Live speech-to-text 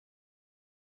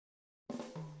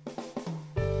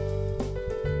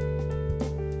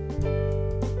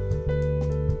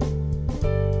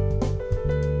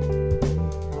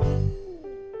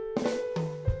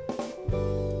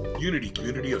Unity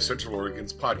Community of Central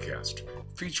Oregon's podcast,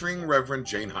 featuring Reverend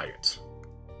Jane Hyatt.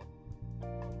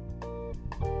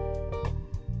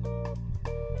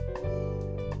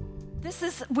 This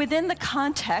is within the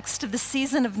context of the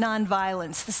season of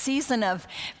nonviolence, the season of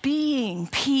being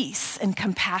peace and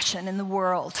compassion in the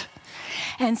world.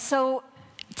 And so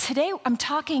today I'm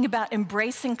talking about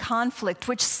embracing conflict,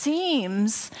 which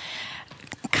seems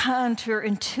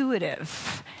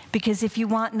counterintuitive, because if you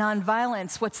want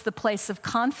nonviolence, what's the place of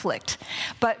conflict?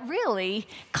 But really,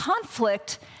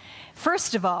 conflict,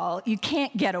 first of all, you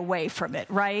can't get away from it,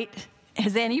 right?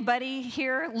 Has anybody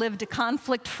here lived a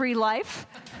conflict-free life?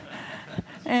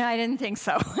 I didn't think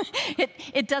so.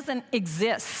 It doesn't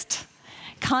exist.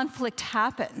 Conflict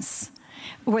happens,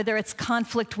 whether it's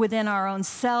conflict within our own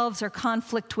selves or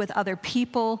conflict with other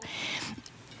people.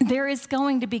 There is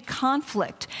going to be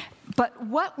conflict, but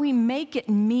what we make it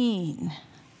mean,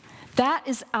 that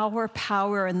is our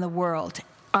power in the world,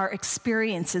 our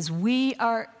experiences. We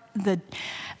are the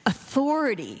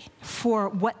authority for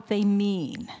what they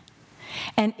mean.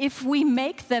 And if we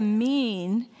make them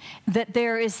mean that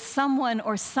there is someone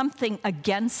or something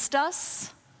against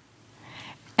us,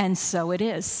 and so it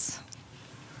is,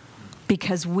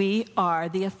 because we are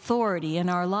the authority in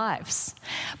our lives.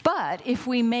 But if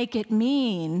we make it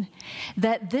mean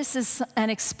that this is an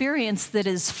experience that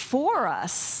is for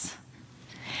us,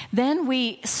 then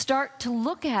we start to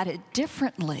look at it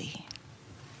differently.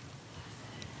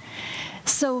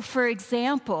 So, for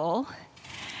example,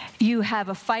 you have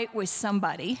a fight with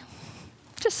somebody.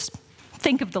 Just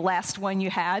think of the last one you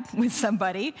had with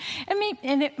somebody.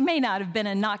 And it may not have been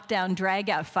a knockdown,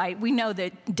 drag-out fight. We know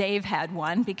that Dave had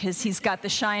one because he's got the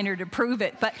shiner to prove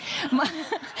it. But He has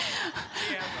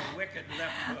a wicked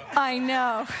left hook. I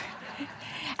know.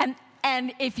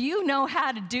 And if you know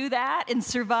how to do that and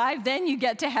survive, then you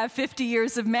get to have 50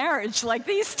 years of marriage like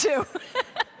these two.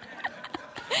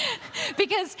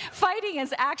 Because fighting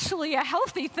is actually a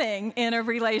healthy thing in a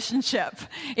relationship.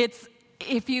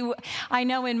 I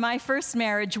know in my first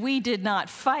marriage, we did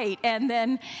not fight. And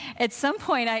then at some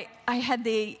point, I had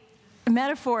the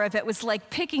metaphor of it was like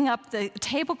picking up the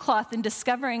tablecloth and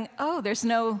discovering, oh, there's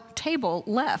no table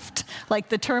left. Like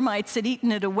the termites had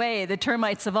eaten it away, the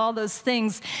termites of all those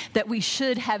things that we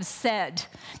should have said,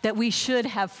 that we should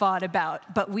have fought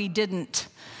about, but we didn't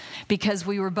because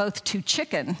we were both too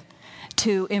chicken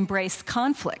to embrace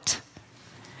conflict.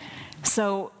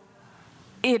 So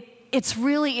it's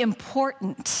really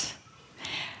important.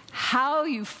 How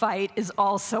you fight is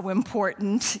also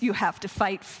important. You have to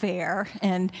fight fair,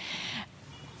 and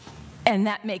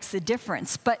that makes a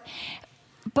difference. But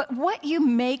what you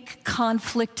make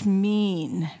conflict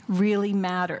mean really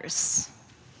matters.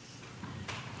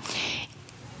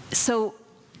 So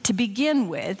to begin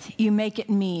with, you make it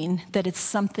mean that it's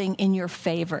something in your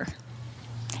favor.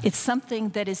 It's something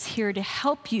that is here to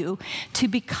help you to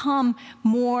become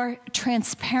more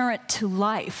transparent to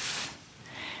life.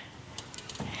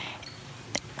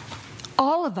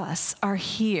 All of us are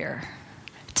here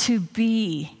to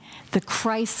be the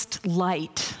Christ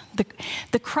light.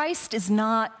 The Christ is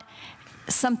not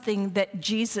something that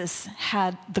Jesus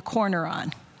had the corner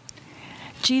on.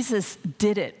 Jesus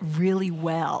did it really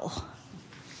well.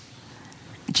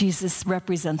 Jesus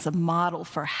represents a model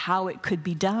for how it could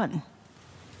be done.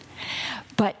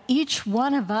 But each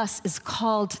one of us is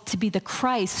called to be the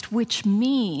Christ, which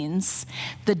means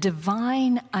the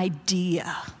divine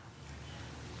idea.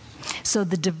 So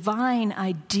the divine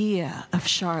idea of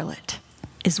Charlotte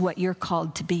is what you're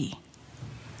called to be.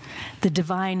 The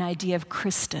divine idea of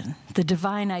Kristen, the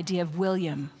divine idea of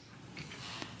William.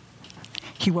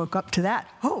 He woke up to that.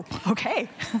 Oh, okay.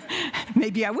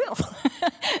 Maybe I will.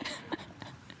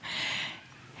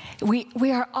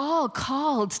 We are all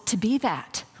called to be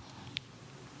that.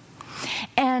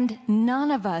 And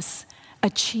none of us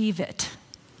achieve it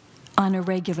on a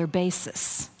regular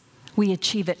basis. We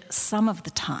achieve it some of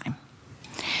the time.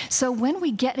 So when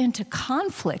we get into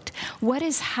conflict, what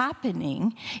is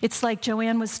happening, it's like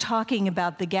Joanne was talking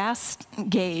about the gas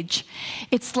gauge.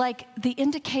 It's like the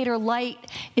indicator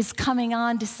light is coming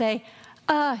on to say,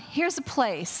 here's a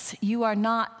place you are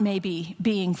not maybe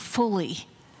being fully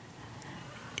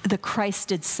the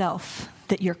Christed self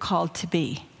that you're called to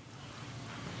be.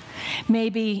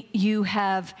 Maybe you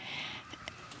have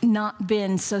not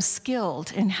been so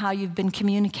skilled in how you've been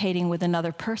communicating with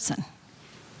another person.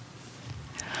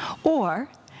 Or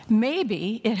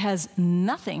maybe it has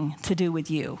nothing to do with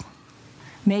you.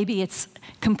 Maybe it's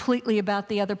completely about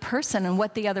the other person and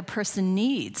what the other person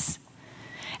needs.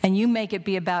 And you make it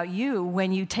be about you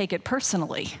when you take it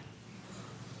personally.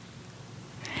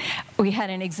 We had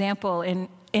an example in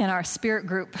our spirit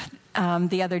group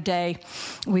the other day,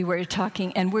 we were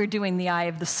talking, and we're doing The Eye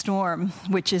of the Storm,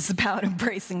 which is about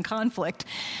embracing conflict.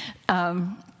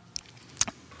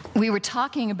 We were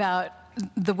talking about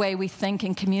the way we think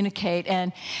and communicate,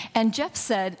 and Jeff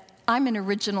said, I'm an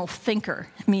original thinker,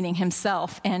 meaning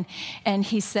himself, and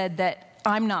he said that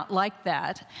I'm not like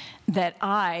that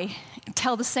I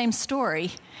tell the same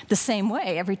story the same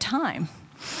way every time.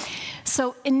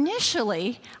 So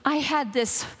initially, I had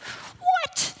this,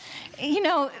 what?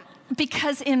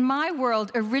 Because in my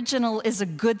world, original is a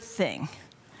good thing,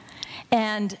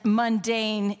 and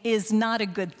mundane is not a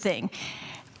good thing.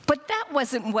 But that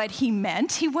wasn't what he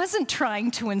meant. He wasn't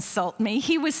trying to insult me.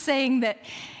 He was saying that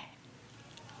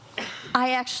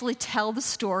I actually tell the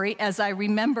story as I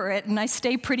remember it, and I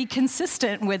stay pretty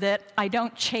consistent with it. I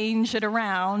don't change it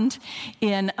around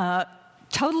in a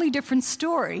totally different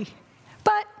story.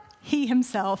 But he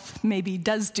himself maybe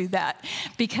does do that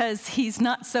because he's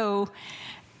not so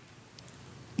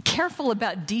careful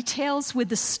about details with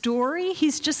the story.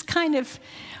 He's just kind of,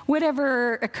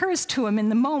 whatever occurs to him in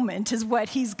the moment is what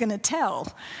he's going to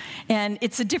tell. And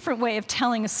it's a different way of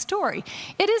telling a story.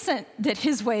 It isn't that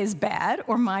his way is bad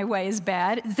or my way is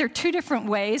bad. They're two different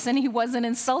ways, and he wasn't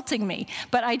insulting me.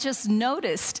 But I just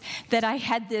noticed that I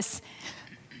had this,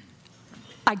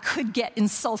 I could get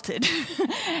insulted.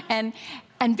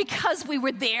 And because we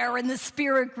were there in the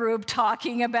spirit group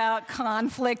talking about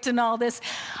conflict and all this,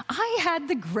 I had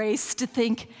the grace to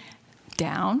think,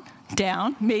 down,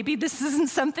 maybe this isn't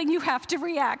something you have to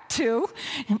react to.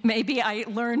 Maybe I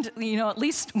learned, at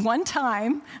least one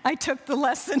time I took the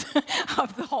lesson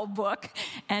of the whole book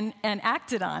and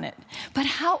acted on it. But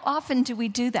how often do we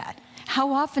do that?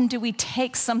 How often do we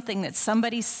take something that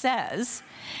somebody says,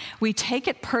 we take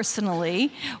it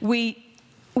personally, we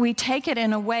take it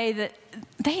in a way that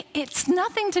it's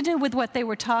nothing to do with what they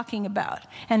were talking about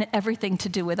and everything to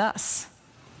do with us.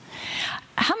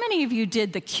 How many of you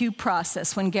did the Q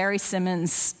process when Gary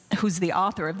Simmons, who's the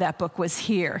author of that book, was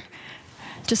here?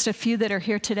 Just a few that are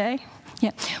here today?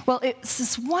 Yeah. Well, it's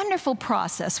this wonderful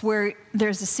process where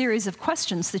there's a series of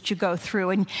questions that you go through,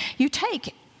 and you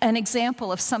take an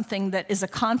example of something that is a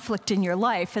conflict in your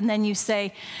life, and then you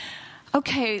say,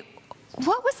 okay,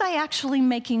 what was I actually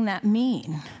making that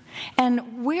mean?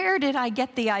 And where did I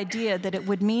get the idea that it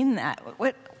would mean that?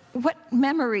 What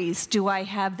memories do I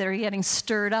have that are getting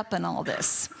stirred up in all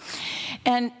this?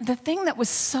 And the thing that was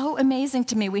so amazing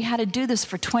to me, we had to do this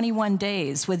for 21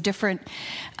 days with different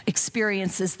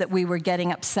experiences that we were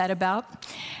getting upset about.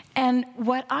 And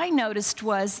what I noticed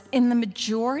was, in the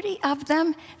majority of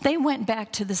them, they went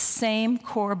back to the same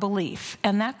core belief.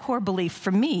 And that core belief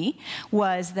for me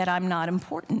was that I'm not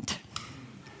important.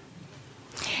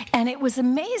 And it was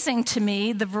amazing to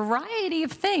me, the variety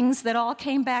of things that all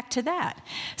came back to that.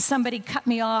 Somebody cut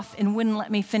me off and wouldn't let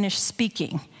me finish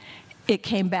speaking. It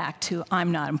came back to,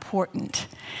 I'm not important.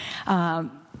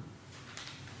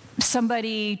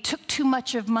 Somebody took too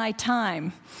much of my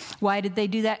time. Why did they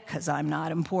do that? Because I'm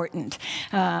not important.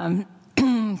 There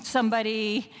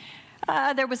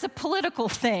was a political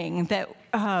thing that,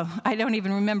 I don't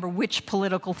even remember which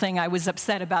political thing I was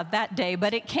upset about that day,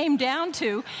 but it came down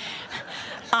to,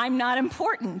 I'm not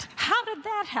important. How did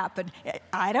that happen?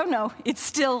 I don't know. It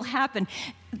still happened.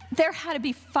 There had to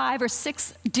be 5 or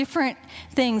 6 different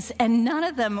things, and none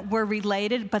of them were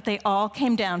related, but they all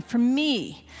came down for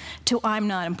me to I'm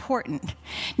not important.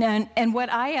 Now, and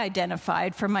what I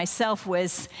identified for myself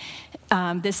was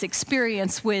this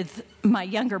experience with my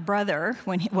younger brother,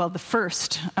 the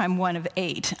first, I'm one of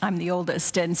 8, I'm the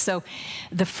oldest, and so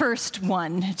the first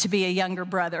one to be a younger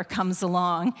brother comes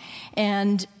along,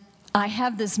 and I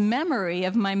have this memory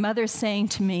of my mother saying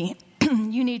to me,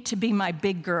 you need to be my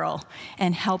big girl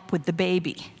and help with the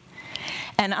baby.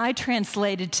 And I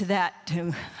translated to that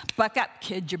to, buck up,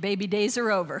 kid, your baby days are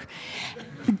over.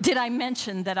 Did I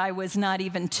mention that I was not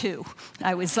even 2?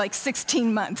 I was like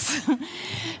 16 months.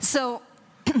 So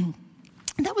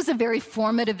that was a very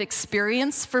formative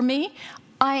experience for me.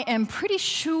 I am pretty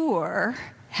sure,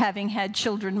 having had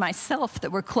children myself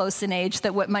that were close in age,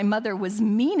 that what my mother was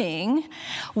meaning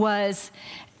was,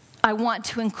 I want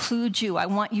to include you. I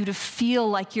want you to feel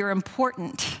like you're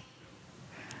important.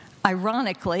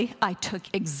 Ironically, I took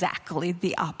exactly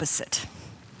the opposite.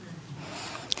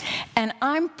 And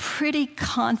I'm pretty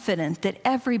confident that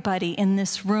everybody in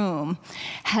this room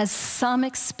has some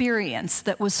experience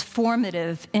that was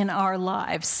formative in our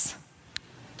lives.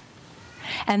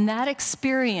 And that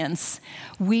experience,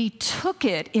 we took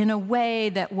it in a way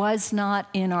that was not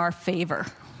in our favor.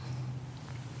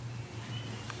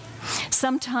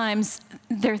 sometimes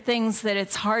there are things that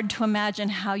it's hard to imagine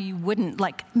how you wouldn't.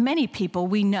 Like many people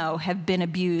we know have been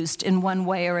abused in one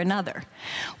way or another.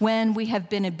 When we have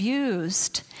been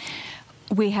abused,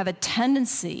 we have a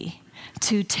tendency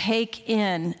to take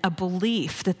in a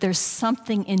belief that there's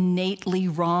something innately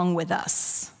wrong with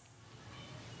us.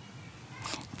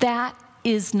 That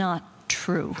is not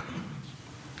true.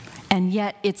 And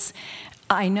yet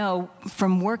I know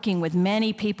from working with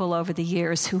many people over the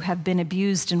years who have been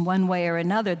abused in one way or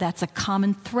another, that's a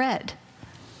common thread.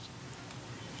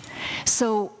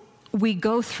 So we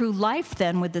go through life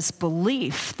then with this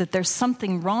belief that there's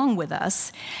something wrong with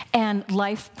us, and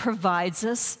life provides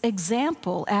us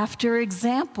example after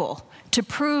example to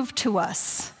prove to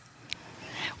us.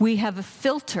 We have a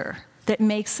filter that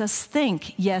makes us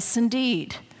think, yes,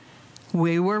 indeed,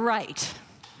 we were right.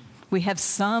 We have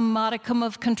some modicum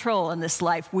of control in this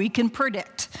life. We can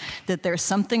predict that there's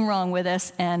something wrong with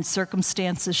us, and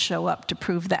circumstances show up to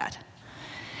prove that.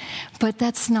 But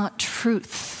that's not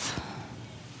truth.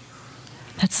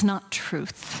 That's not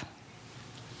truth.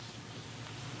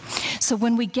 So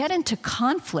when we get into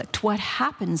conflict, what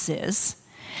happens is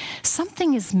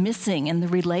something is missing in the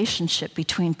relationship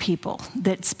between people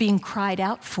that's being cried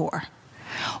out for.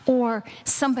 Or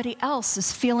somebody else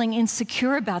is feeling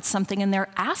insecure about something and they're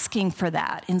asking for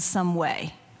that in some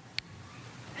way.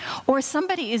 Or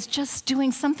somebody is just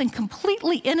doing something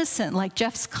completely innocent, like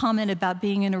Jeff's comment about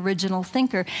being an original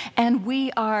thinker, and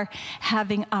we are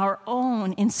having our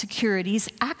own insecurities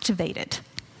activated.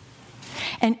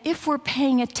 And if we're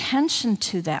paying attention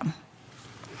to them,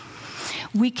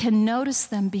 we can notice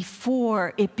them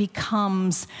before it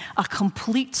becomes a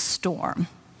complete storm.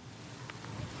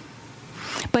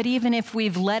 But even if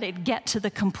we've let it get to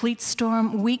the complete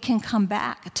storm, we can come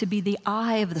back to be the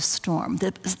eye of the storm,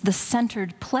 the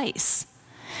centered place,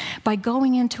 by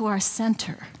going into our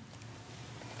center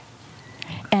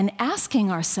and asking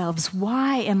ourselves,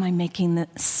 why am I making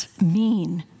this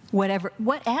mean? What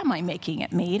am I making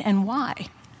it mean, and why?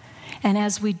 And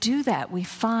as we do that, we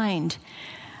find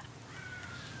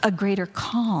a greater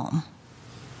calm,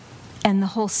 and the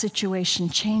whole situation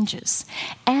changes.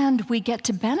 And we get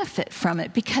to benefit from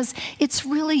it, because it's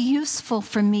really useful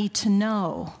for me to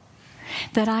know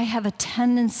that I have a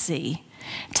tendency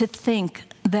to think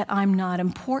that I'm not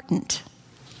important.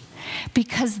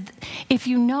 Because if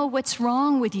you know what's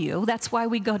wrong with you, that's why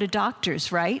we go to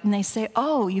doctors, right? And they say,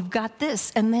 oh, you've got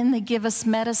this. And then they give us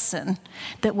medicine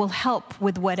that will help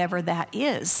with whatever that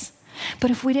is. But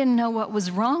if we didn't know what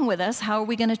was wrong with us, how are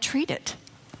we going to treat it?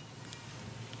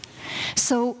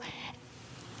 So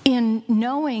in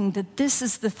knowing that this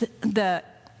is the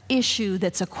issue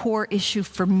that's a core issue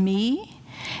for me,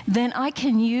 then I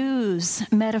can use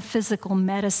metaphysical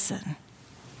medicine.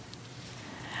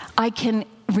 I can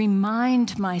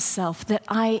remind myself that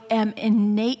I am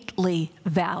innately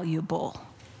valuable.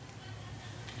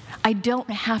 I don't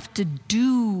have to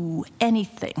do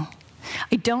anything.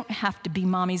 I don't have to be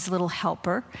mommy's little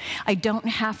helper. I don't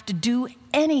have to do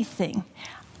anything.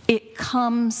 It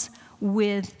comes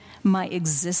with my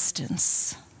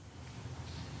existence.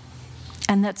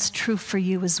 And that's true for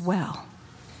you as well.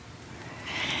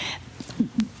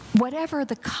 Whatever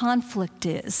the conflict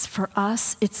is, for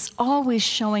us, it's always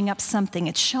showing up something.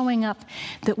 It's showing up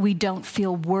that we don't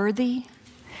feel worthy,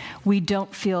 we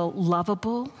don't feel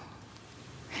lovable,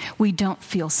 we don't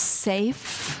feel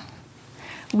safe,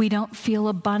 we don't feel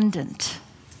abundant.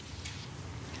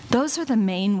 Those are the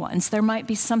main ones. There might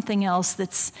be something else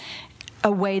that's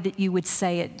a way that you would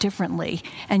say it differently,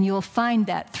 and you'll find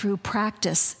that through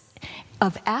practice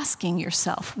of asking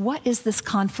yourself, what is this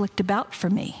conflict about for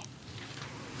me?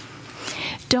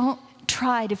 Don't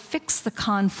try to fix the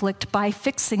conflict by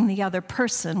fixing the other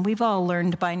person. We've all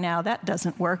learned by now that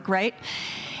doesn't work, right?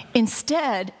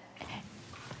 Instead,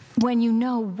 when you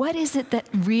know what is it that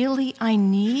really I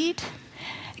need,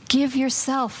 give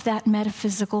yourself that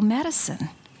metaphysical medicine.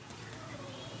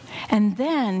 And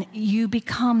then you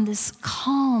become this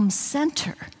calm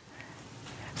center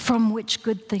from which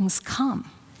good things come.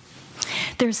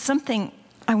 There's something,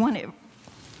 I want to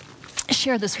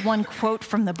share this one quote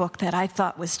from the book that I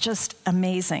thought was just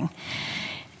amazing.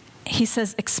 He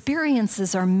says,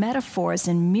 experiences are metaphors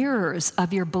and mirrors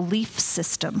of your belief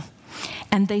system,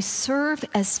 and they serve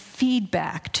as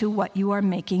feedback to what you are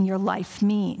making your life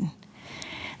mean.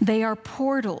 They are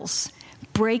portals,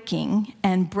 breaking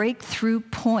and breakthrough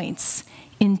points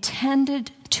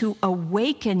intended to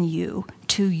awaken you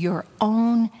to your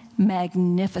own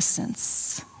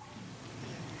magnificence.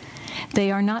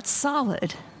 They are not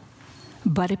solid,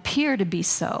 but appear to be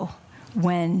so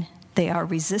when they are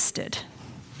resisted.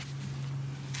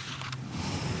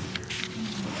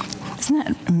 Isn't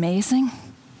that amazing?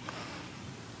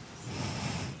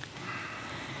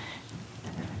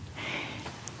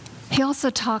 He also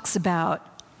talks about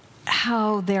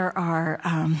how there are,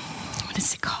 what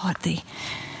does he call it?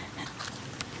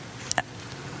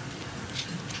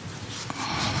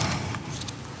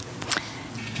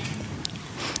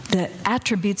 The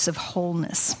attributes of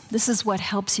wholeness. This is what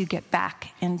helps you get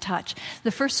back in touch.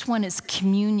 The first one is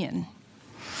communion.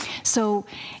 So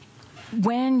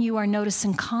when you are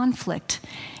noticing conflict,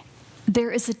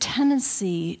 there is a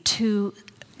tendency to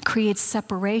create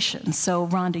separation. So,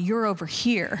 Rhonda, you're over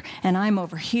here, and I'm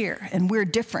over here, and we're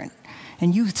different.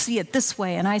 And you see it this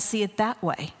way, and I see it that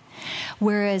way.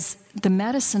 Whereas the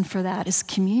medicine for that is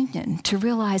communion, to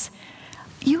realize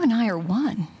you and I are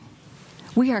one.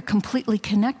 We are completely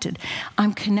connected.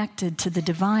 I'm connected to the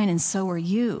divine, and so are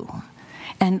you.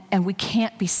 And we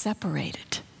can't be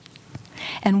separated.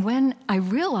 And when I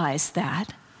realize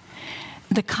that,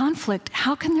 the conflict,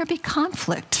 how can there be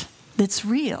conflict that's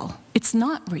real? It's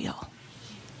not real.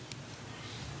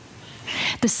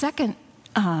 The second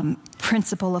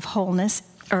principle of wholeness,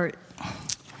 or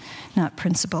not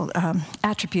principle,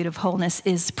 attribute of wholeness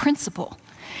is principle.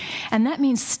 And that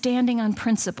means standing on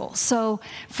principle. So,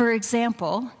 for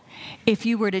example, if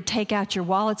you were to take out your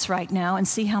wallets right now and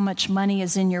see how much money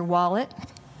is in your wallet,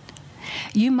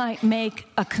 you might make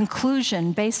a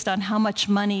conclusion based on how much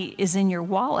money is in your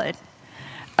wallet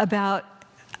about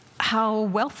how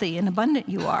wealthy and abundant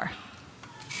you are.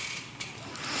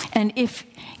 And if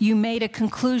you made a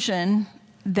conclusion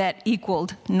that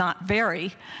equaled not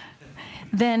very,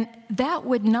 then that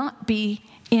would not be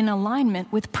in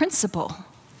alignment with principle.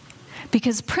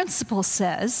 Because principle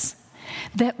says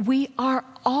that we are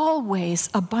always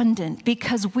abundant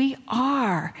because we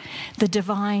are the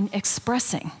divine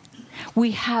expressing.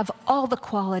 We have all the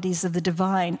qualities of the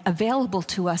divine available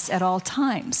to us at all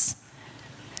times.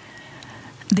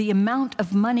 The amount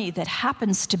of money that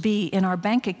happens to be in our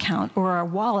bank account or our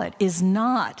wallet is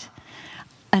not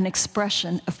an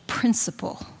expression of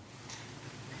principle.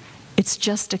 It's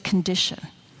just a condition.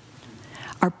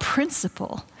 Our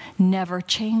principle never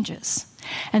changes.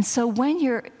 And so when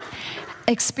you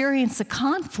experience a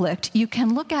conflict, you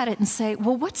can look at it and say,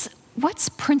 well, what's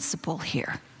principle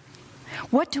here?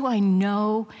 What do I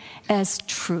know as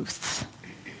truth?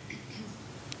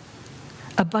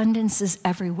 Abundance is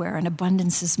everywhere, and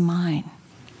abundance is mine.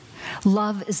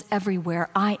 Love is everywhere.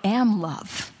 I am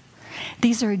love.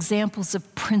 These are examples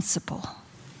of principle.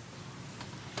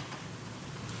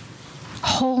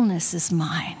 Wholeness is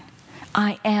mine.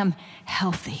 I am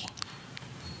healthy.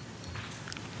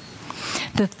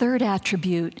 The third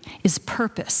attribute is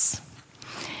purpose.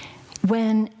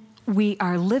 When we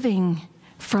are living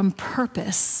from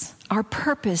purpose, our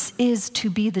purpose is to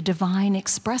be the divine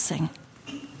expressing.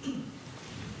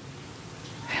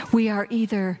 We are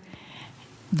either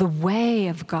the way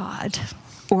of God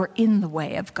or in the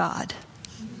way of God.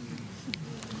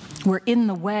 We're in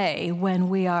the way when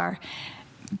we are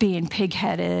being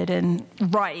pig-headed and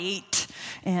right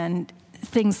and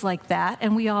things like that,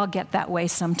 and we all get that way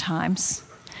sometimes.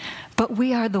 But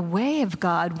we are the way of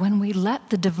God when we let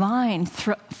the divine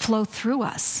flow through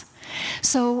us.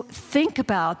 So think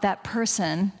about that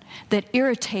person that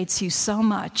irritates you so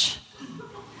much,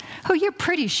 who you're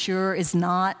pretty sure is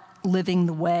not living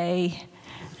the way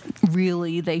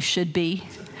really they should be.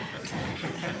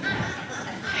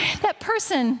 That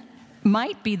person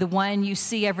might be the one you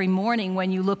see every morning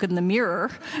when you look in the mirror.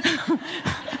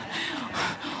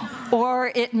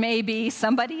 Or it may be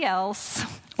somebody else,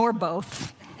 or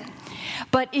both.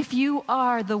 But if you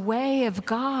are the way of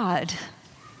God,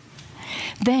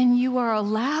 then you are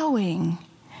allowing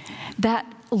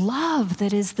that love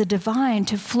that is the divine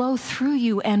to flow through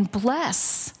you and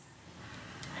bless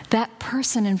that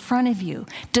person in front of you,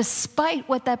 despite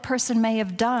what that person may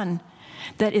have done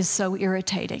that is so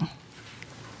irritating,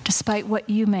 despite what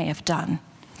you may have done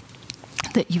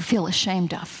that you feel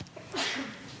ashamed of.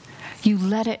 You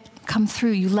let it come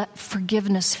through. You let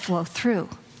forgiveness flow through.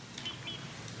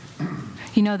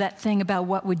 You know that thing about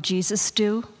what would Jesus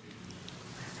do?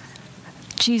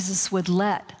 Jesus would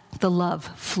let the love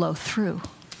flow through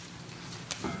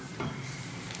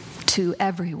to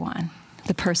everyone.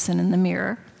 The person in the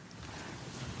mirror,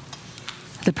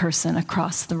 the person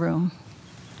across the room.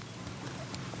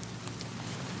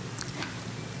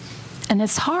 And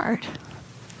it's hard.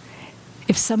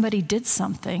 If somebody did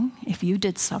something, if you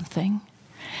did something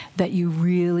that you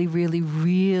really, really,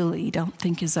 really don't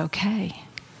think is okay,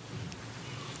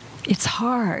 it's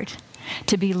hard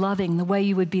to be loving the way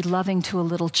you would be loving to a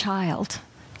little child.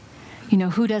 You know,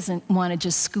 who doesn't want to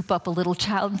just scoop up a little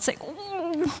child and say,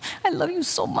 "Oh, love you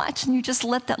so much, and you just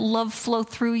let that love flow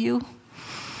through you.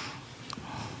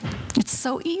 It's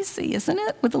so easy, isn't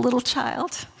it, with a little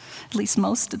child? At least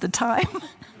most of the time.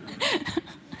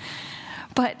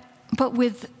 But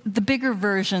with the bigger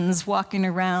versions walking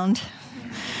around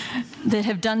that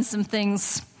have done some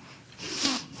things,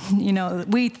 that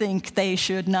we think they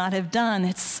should not have done,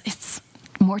 it's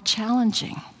more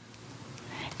challenging.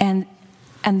 And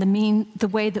the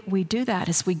way that we do that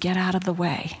is we get out of the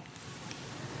way.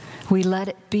 We let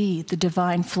it be the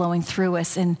divine flowing through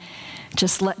us and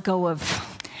just let go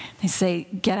of, they say,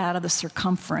 get out of the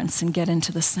circumference and get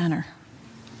into the center.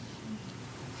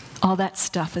 All that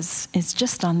stuff is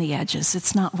just on the edges.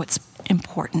 It's not what's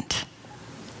important.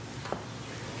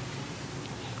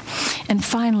 And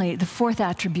finally, the fourth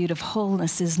attribute of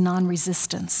wholeness is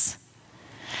non-resistance.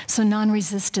 So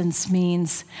non-resistance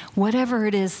means whatever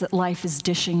it is that life is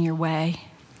dishing your way,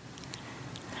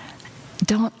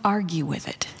 don't argue with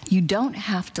it. You don't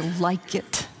have to like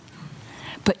it,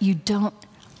 but you don't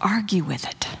argue with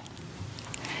it.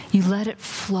 You let it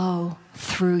flow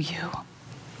through you.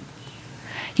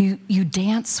 You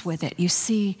dance with it. You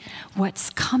see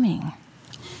what's coming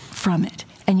from it,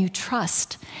 and you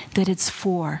trust that it's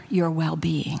for your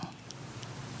well-being.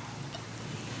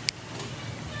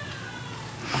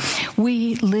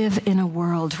 We live in a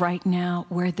world right now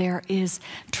where there is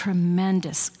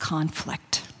tremendous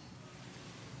conflict.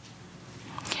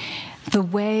 The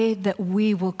way that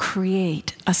we will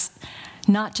create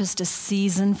not just a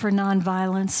season for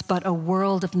nonviolence, but a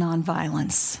world of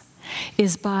nonviolence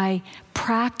is by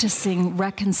practicing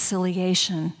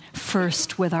reconciliation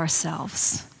first with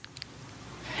ourselves.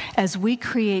 As we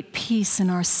create peace in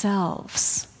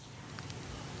ourselves,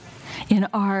 in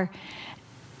our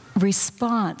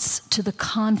response to the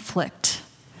conflict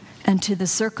and to the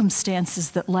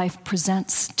circumstances that life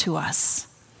presents to us,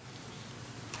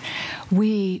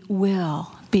 we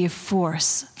will be a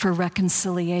force for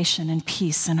reconciliation and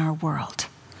peace in our world.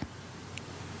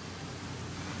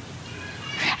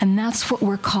 And that's what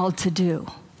we're called to do.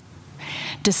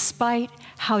 Despite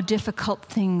how difficult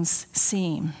things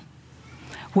seem,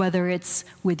 whether it's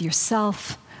with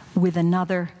yourself, with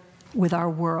another, with our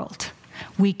world,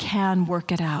 we can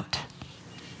work it out.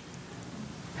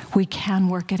 We can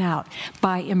work it out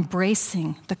by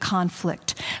embracing the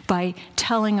conflict, by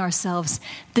telling ourselves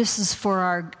this is for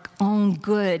our own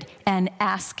good and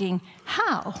asking,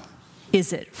 how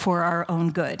is it for our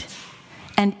own good?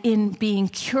 And in being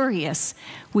curious,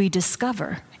 we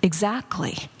discover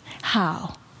exactly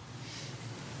how.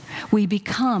 We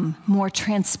become more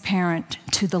transparent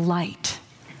to the light.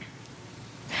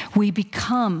 We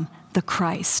become the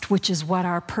Christ, which is what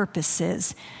our purpose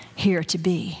is here to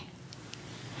be.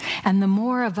 And the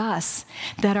more of us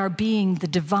that are being the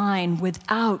divine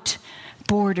without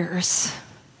borders,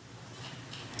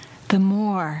 the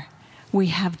more we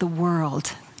have the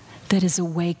world that is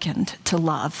awakened to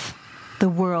love, the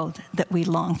world that we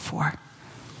long for.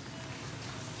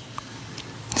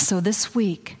 So this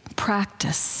week,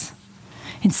 practice.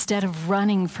 Instead of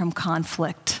running from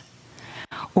conflict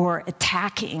or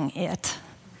attacking it,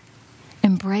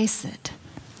 embrace it.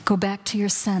 Go back to your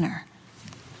center.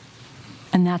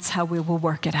 And that's how we will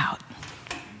work it out.